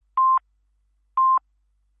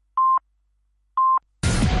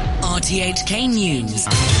RTHK News.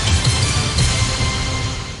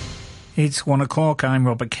 It's 1 o'clock. I'm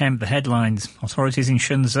Robert Kemp. The headlines. Authorities in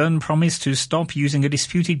Shenzhen promised to stop using a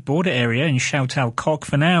disputed border area in Xiaotao Kok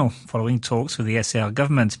for now, following talks with the SAR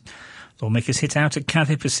government. Lawmakers hit out at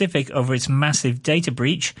Cathay Pacific over its massive data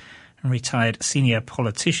breach, and retired senior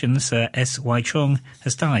politician Sir S. Y. Chung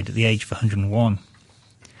has died at the age of 101.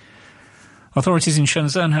 Authorities in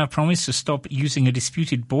Shenzhen have promised to stop using a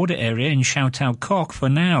disputed border area in Xiaotao Kok for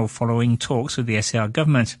now, following talks with the SAR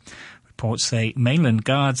government. Reports say mainland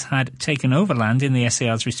guards had taken over land in the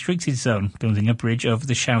SAR's restricted zone, building a bridge over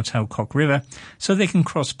the Xiaotao Kok River so they can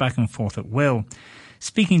cross back and forth at will.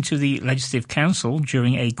 Speaking to the Legislative Council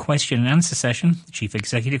during a question and answer session, the Chief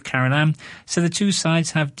Executive, Carrie Lam, said the two sides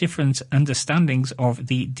have different understandings of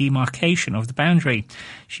the demarcation of the boundary.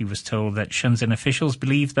 She was told that Shenzhen officials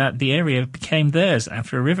believe that the area became theirs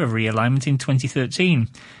after a river realignment in 2013.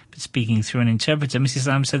 But speaking through an interpreter, Mrs.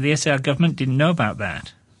 Lam said the SAR government didn't know about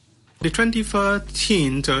that. The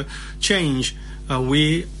 2013 change,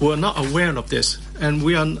 we were not aware of this, and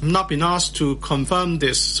we are not been asked to confirm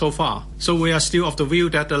this so far. So we are still of the view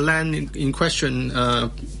that the land in question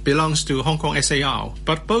belongs to Hong Kong SAR.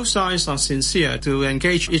 But both sides are sincere to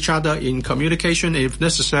engage each other in communication. If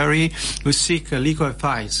necessary, we seek legal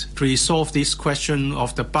advice to resolve this question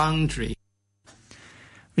of the boundary.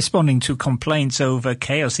 Responding to complaints over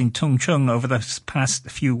chaos in Tung Chung over the past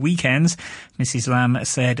few weekends, Mrs. Lam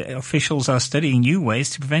said officials are studying new ways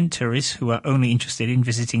to prevent tourists who are only interested in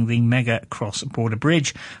visiting the mega cross-border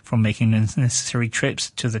bridge from making unnecessary trips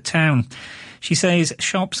to the town. She says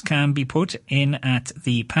shops can be put in at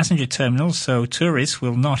the passenger terminals so tourists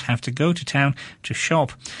will not have to go to town to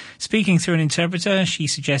shop. Speaking through an interpreter, she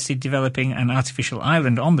suggested developing an artificial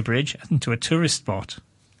island on the bridge into a tourist spot.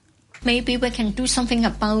 Maybe we can do something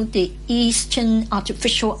about the Eastern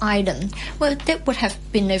Artificial Island. Well, that would have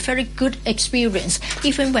been a very good experience.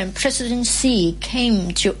 Even when President Xi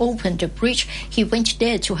came to open the bridge, he went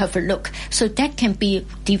there to have a look. So that can be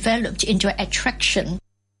developed into an attraction.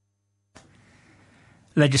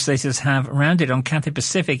 Legislators have rounded on Cathay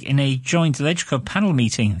Pacific in a joint Electrico panel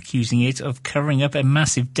meeting, accusing it of covering up a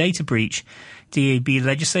massive data breach. DAB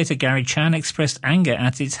legislator Gary Chan expressed anger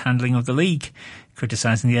at its handling of the leak,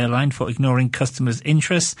 criticising the airline for ignoring customers'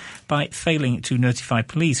 interests by failing to notify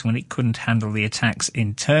police when it couldn't handle the attacks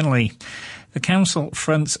internally. The council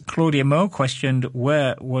front's Claudia Moe questioned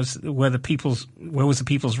where was the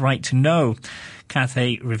people's right to know.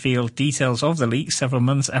 Cathay revealed details of the leak several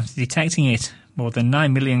months after detecting it. More than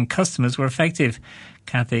 9 million customers were affected.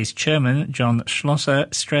 Cathay's chairman, John Schlosser,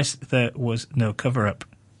 stressed there was no cover-up.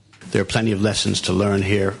 There are plenty of lessons to learn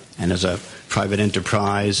here, and as a private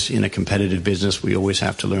enterprise in a competitive business, we always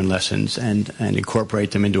have to learn lessons and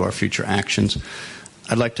incorporate them into our future actions.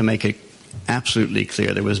 I'd like to make it absolutely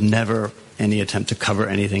clear there was never any attempt to cover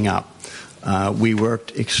anything up. We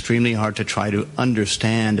worked extremely hard to try to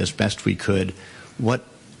understand as best we could what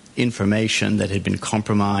information that had been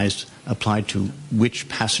compromised applied to which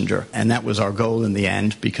passenger. And that was our goal in the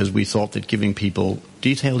end, because we thought that giving people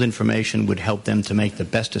detailed information would help them to make the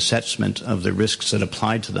best assessment of the risks that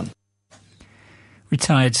applied to them.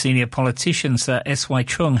 Retired senior politician Sir S. Y.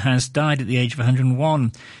 Chung has died at the age of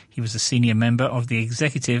 101. He was a senior member of the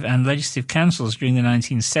Executive and Legislative Councils during the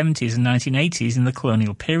 1970s and 1980s in the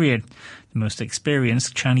colonial period, the most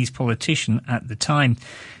experienced Chinese politician at the time.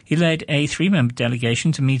 He led a 3-member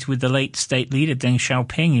delegation to meet with the late state leader Deng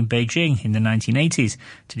Xiaoping in Beijing in the 1980s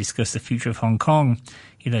to discuss the future of Hong Kong.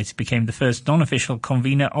 He later became the first non-official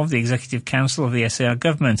convener of the Executive Council of the SAR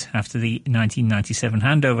government after the 1997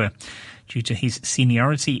 handover. Due to his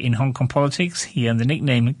seniority in Hong Kong politics, he earned the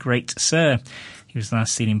nickname Great Sir. He was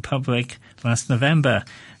last seen in public last November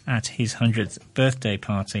at his 100th birthday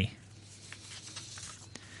party.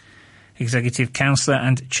 Executive Councillor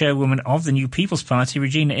and Chairwoman of the New People's Party,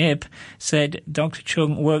 Regina Ip, said Dr.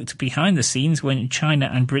 Chung worked behind the scenes when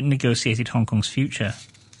China and Britain negotiated Hong Kong's future.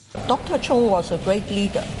 Dr. Chung was a great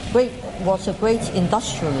leader, was a great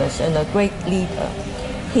industrialist and a great leader.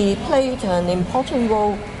 He played an important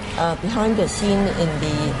role behind the scene in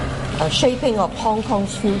the shaping of Hong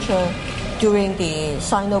Kong's future during the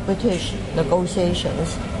Sino-British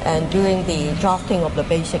negotiations and during the drafting of the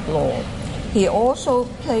Basic Law. He also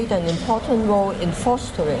played an important role in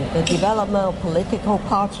fostering the development of political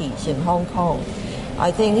parties in Hong Kong.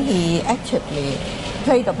 I think he actively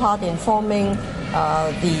played a part in forming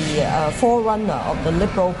the forerunner of the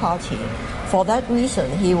Liberal Party. For that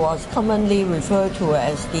reason, he was commonly referred to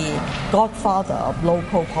as the godfather of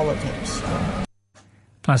local politics.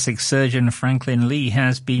 Plastic surgeon Franklin Lee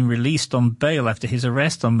has been released on bail after his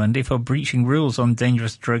arrest on Monday for breaching rules on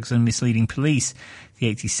dangerous drugs and misleading police.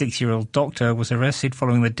 The 86-year-old doctor was arrested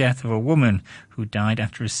following the death of a woman who died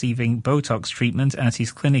after receiving Botox treatment at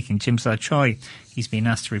his clinic in Tsim Sha Tsui. He's been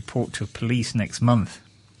asked to report to police next month.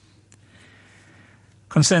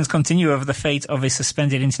 Concerns continue over the fate of a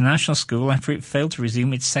suspended international school after it failed to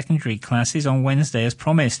resume its secondary classes on Wednesday as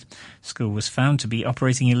promised. School was found to be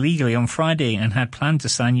operating illegally on Friday and had planned to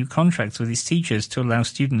sign new contracts with its teachers to allow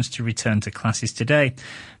students to return to classes today.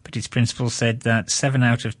 But its principal said that 7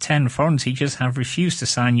 out of 10 foreign teachers have refused to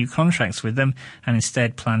sign new contracts with them and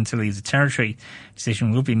instead plan to leave the territory. A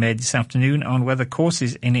decision will be made this afternoon on whether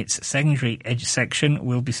courses in its secondary section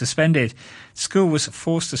will be suspended. The school was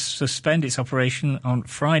forced to suspend its operation on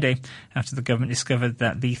Friday after the government discovered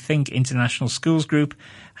that the Think International Schools Group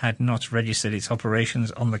had not registered its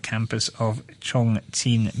operations on the campus of Chong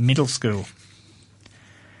Tin Middle School.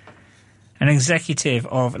 An executive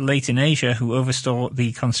of Leighton Asia who oversaw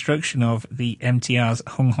the construction of the MTR's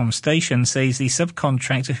Hung Hom station says the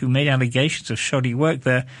subcontractor who made allegations of shoddy work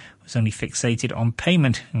there was only fixated on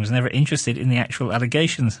payment and was never interested in the actual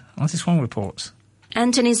allegations. Artist Wong reports.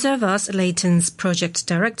 Anthony Servas, Leighton's project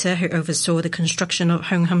director who oversaw the construction of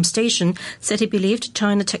Hung Hom Station, said he believed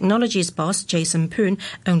China Technologies boss Jason Poon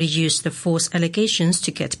only used the false allegations to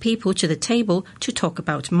get people to the table to talk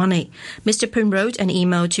about money. Mr. Poon wrote an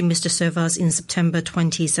email to Mr. Servas in September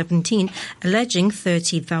 2017 alleging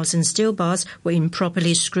 30,000 steel bars were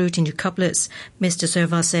improperly screwed into couplets. Mr.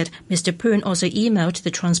 Servas said Mr. Poon also emailed the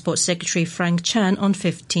Transport Secretary Frank Chan on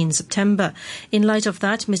 15 September. In light of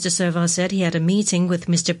that, Mr. Servas said he had a meeting with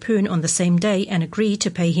Mr. Poon on the same day and agreed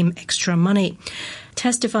to pay him extra money.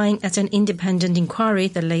 Testifying at an independent inquiry,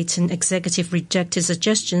 the Leighton executive rejected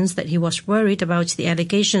suggestions that he was worried about the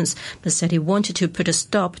allegations, but said he wanted to put a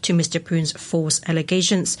stop to Mr. Poon's false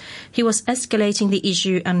allegations. He was escalating the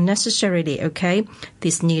issue unnecessarily, okay?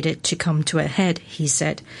 This needed to come to a head, he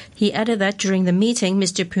said. He added that during the meeting,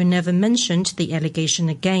 Mr. Poon never mentioned the allegation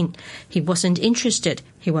again. He wasn't interested.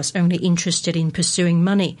 He was only interested in pursuing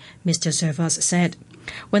money, Mr. Servas said.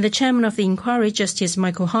 When the chairman of the inquiry, Justice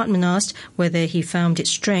Michael Hartman, asked whether he found it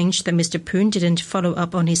strange that Mr. Poon didn't follow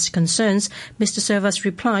up on his concerns, Mr. Servas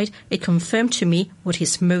replied, "It confirmed to me what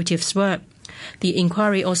his motives were." The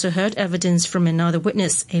inquiry also heard evidence from another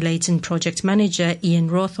witness, a Leighton project manager, Ian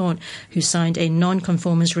Rawthorne, who signed a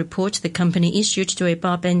non-conformance report the company issued to a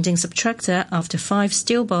bar-bending subtractor after 5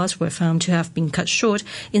 steel bars were found to have been cut short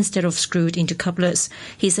instead of screwed into couplets.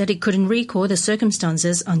 He said he couldn't recall the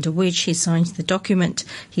circumstances under which he signed the document.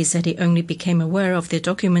 He said he only became aware of the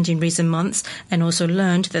document in recent months and also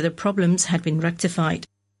learned that the problems had been rectified.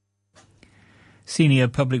 Senior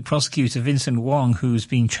Public Prosecutor Vincent Wong, who's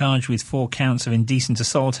been charged with 4 counts of indecent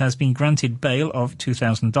assault, has been granted bail of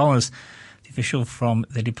 $2,000. The official from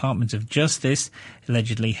the Department of Justice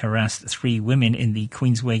allegedly harassed 3 women in the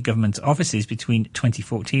Queensway government offices between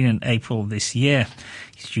 2014 and April this year.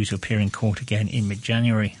 He's due to appear in court again in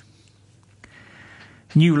mid-January.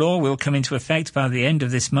 New law will come into effect by the end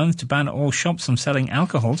of this month to ban all shops from selling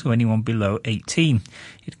alcohol to anyone below 18.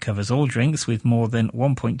 It covers all drinks with more than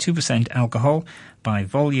 1.2% alcohol by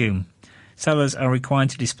volume. Sellers are required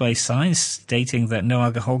to display signs stating that no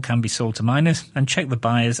alcohol can be sold to minors and check the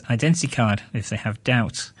buyer's identity card if they have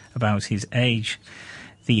doubts about his age.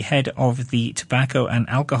 The head of the Tobacco and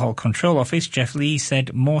Alcohol Control Office, Jeff Lee,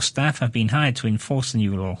 said more staff have been hired to enforce the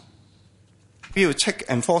new law. We will take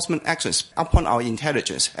enforcement actions upon our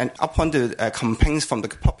intelligence and upon the complaints from the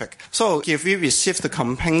public. So if we receive the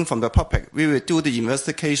complaint from the public, we will do the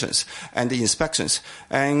investigations and the inspections.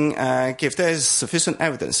 And if there is sufficient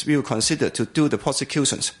evidence, we will consider to do the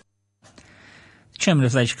prosecutions. Chairman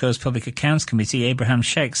of Leisure Coast Public Accounts Committee, Abraham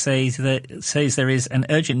Sheck, says there is an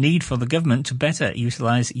urgent need for the government to better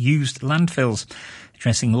utilise used landfills.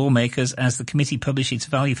 Addressing lawmakers as the committee published its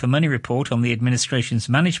value for money report on the administration's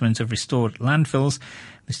management of restored landfills,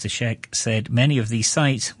 Mr. Sheck said many of these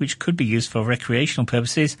sites, which could be used for recreational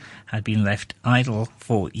purposes, had been left idle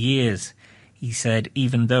for years. He said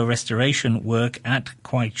even though restoration work at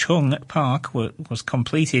Kwai Chung Park was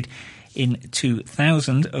completed in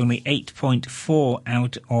 2000, only 8.4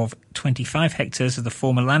 out of 25 hectares of the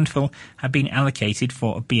former landfill had been allocated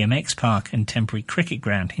for a BMX park and temporary cricket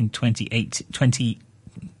ground in 2008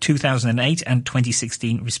 and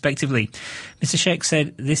 2016, respectively. Mr. Sheck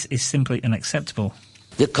said this is simply unacceptable.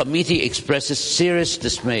 The committee expresses serious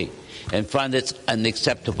dismay and finds it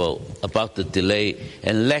unacceptable about the delay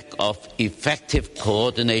and lack of effective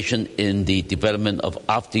coordination in the development of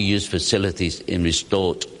after-use facilities in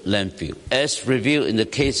restored landfill. As reviewed in the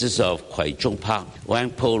cases of Kwai Chung Park, Wang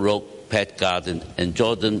Po Road, Pet Garden and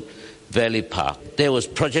Jordan Valley Park. There was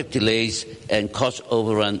project delays and cost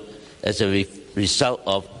overrun as a result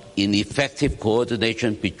of ineffective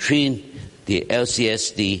coordination between the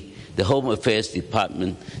LCSD, the Home Affairs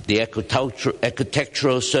Department, the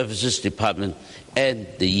Architectural Services Department, and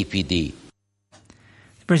the EPD.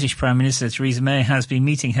 British Prime Minister Theresa May has been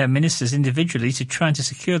meeting her ministers individually to try to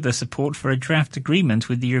secure their support for a draft agreement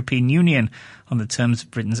with the European Union on the terms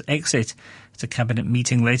of Britain's exit. At a cabinet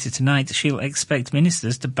meeting later tonight, she'll expect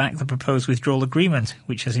ministers to back the proposed withdrawal agreement,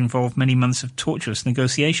 which has involved many months of tortuous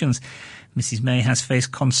negotiations. Mrs May has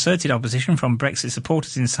faced concerted opposition from Brexit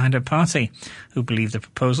supporters inside her party, who believe the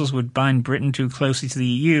proposals would bind Britain too closely to the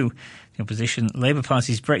EU. The opposition Labour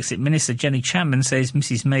Party's Brexit Minister Jenny Chapman says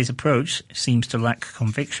Mrs May's approach seems to lack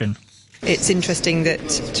conviction. It's interesting that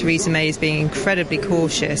Theresa May is being incredibly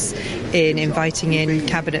cautious in inviting in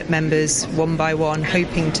cabinet members one by one,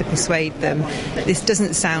 hoping to persuade them. This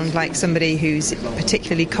doesn't sound like somebody who's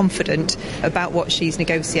particularly confident about what she's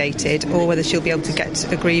negotiated or whether she'll be able to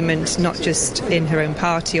get agreement not just in her own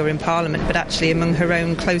party or in Parliament, but actually among her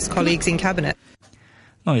own close colleagues in cabinet.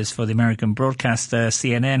 Lawyers for the American broadcaster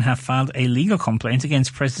CNN have filed a legal complaint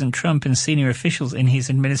against President Trump and senior officials in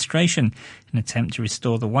his administration in an attempt to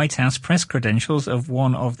restore the White House press credentials of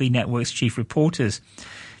one of the network's chief reporters.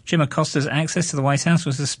 Jim Acosta's access to the White House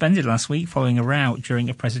was suspended last week following a row during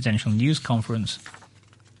a presidential news conference.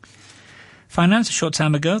 Finance, a short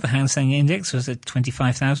time ago, the Hang Seng Index was at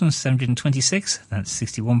 25,726. That's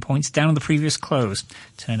 61 points down on the previous close.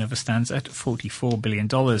 Turnover stands at $44 billion.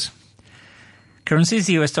 Currencies,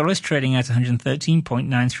 the US dollar is trading at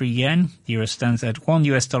 113.93 yen. The euro stands at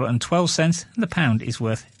 $1 and 12 cents. And the pound is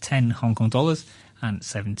worth 10 Hong Kong dollars and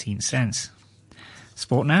 17 cents.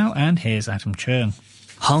 Sport now, and here's Adam Chung.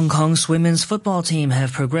 Hong Kong's women's football team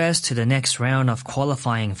have progressed to the next round of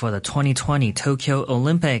qualifying for the 2020 Tokyo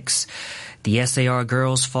Olympics. The SAR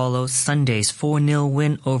girls followed Sunday's 4-0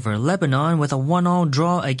 win over Lebanon with a 1-1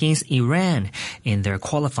 draw against Iran in their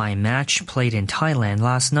qualifying match played in Thailand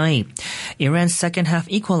last night. Iran's second-half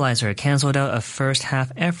equalizer cancelled out a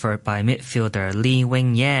first-half effort by midfielder Lee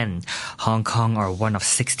Wing-yan. Hong Kong are one of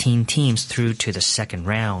 16 teams through to the second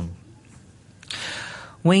round.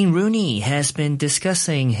 Wayne Rooney has been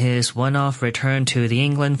discussing his one-off return to the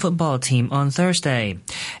England football team on Thursday.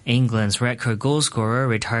 England's record goalscorer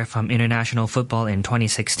retired from international football in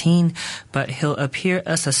 2016, but he'll appear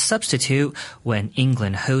as a substitute when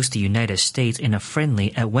England hosts the United States in a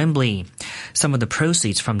friendly at Wembley. Some of the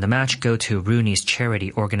proceeds from the match go to Rooney's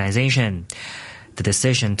charity organization. The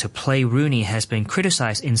decision to play Rooney has been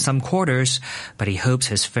criticized in some quarters, but he hopes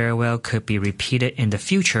his farewell could be repeated in the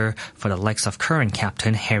future for the likes of current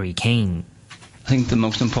captain Harry Kane. I think the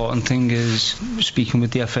most important thing is, speaking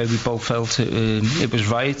with the FA, we both felt it was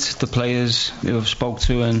right. The players who I've spoke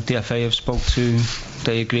to and the FA have spoke to,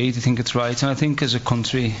 they agreed. I think it's right. And I think as a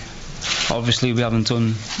country, obviously we haven't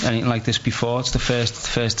done anything like this before. It's the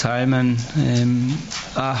first time, and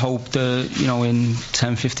I hope that, in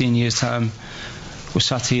 10, 15 years' time, we're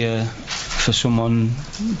sat here for someone,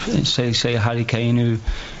 say Harry Kane,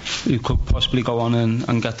 who could possibly go on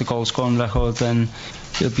and get the goal scoring record, then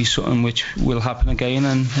it'll be something which will happen again.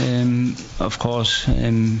 And of course,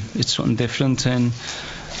 it's something different, and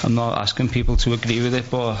I'm not asking people to agree with it,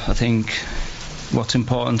 but I think what's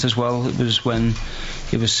important as well, it was when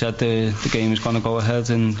it was said the game was going to go ahead,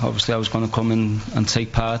 and obviously I was going to come in and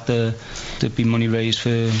take part. There'd be money raised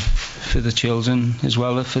for the children as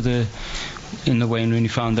well, in the Wayne Rooney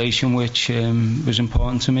Foundation, which was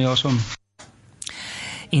important to me also.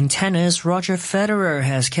 In tennis, Roger Federer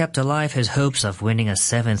has kept alive his hopes of winning a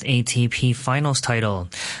 7th ATP Finals title.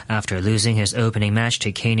 After losing his opening match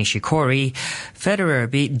to Kei Nishikori,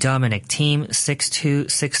 Federer beat Dominic Thiem 6-2,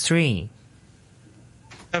 6-3.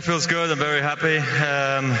 It feels good. I'm very happy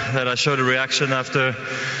that I showed a reaction after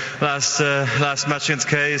last match against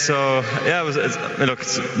Kei. So yeah, look,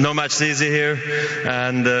 no match is easy here,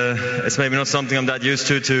 and it's maybe not something I'm that used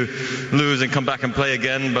to lose and come back and play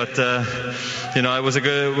again. But it was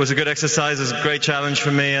a good exercise. It was a great challenge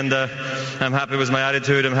for me, and I'm happy with my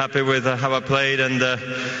attitude. I'm happy with how I played, and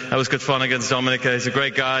it was good fun against Dominic. He's a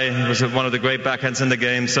great guy. He was one of the great backhands in the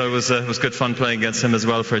game, so it was good fun playing against him as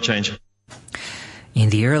well for a change. In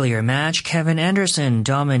the earlier match, Kevin Anderson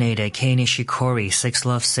dominated Kei Nishikori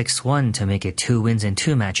 6-love, 6-1 to make it 2 wins in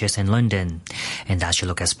 2 matches in London. And that's your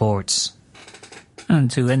look at sports. And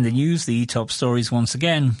to end the news, the top stories once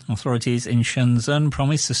again. Authorities in Shenzhen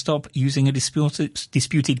promised to stop using a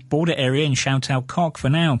disputed border area in Xiaotao Kok for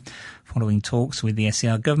now, following talks with the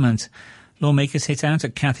SAR government. Lawmakers hit out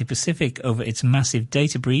at Cathay Pacific over its massive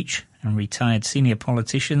data breach, and retired senior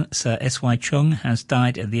politician Sir S.Y. Chung has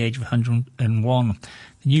died at the age of 101.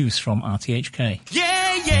 The news from RTHK.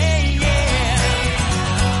 Yeah, yeah, yeah.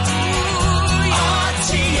 Ooh,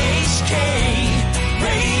 RTHK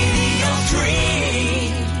Radio 3.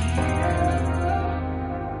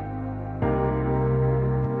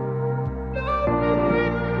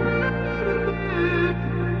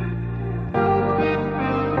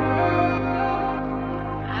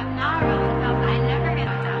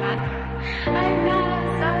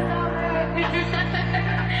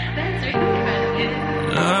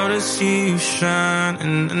 Love to see you shine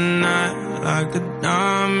in the night like a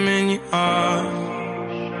diamond you are.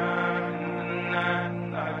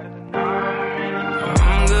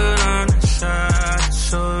 I'm good on the side,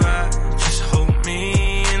 it's alright. Just hold me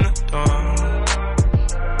in the dark.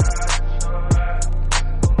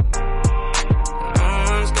 No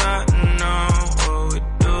one's got to know what we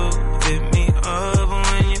do. Hit me up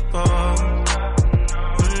when you bored.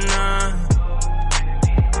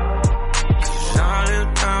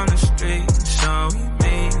 Down the street, so we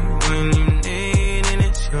meet when you need and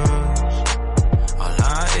it's yours. All I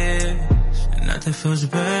is, and nothing feels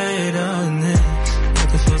better than this.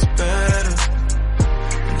 Nothing feels better.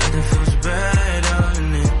 Nothing feels better than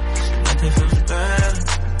this. Nothing feels better.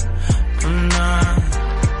 I'm not.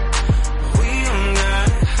 We don't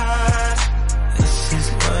gotta hide. This is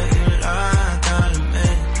what you like, gotta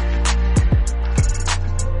admit.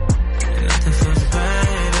 Nothing feels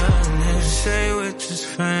better than this. Say we're just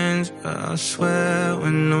friends, but I swear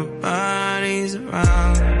when nobody's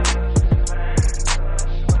around,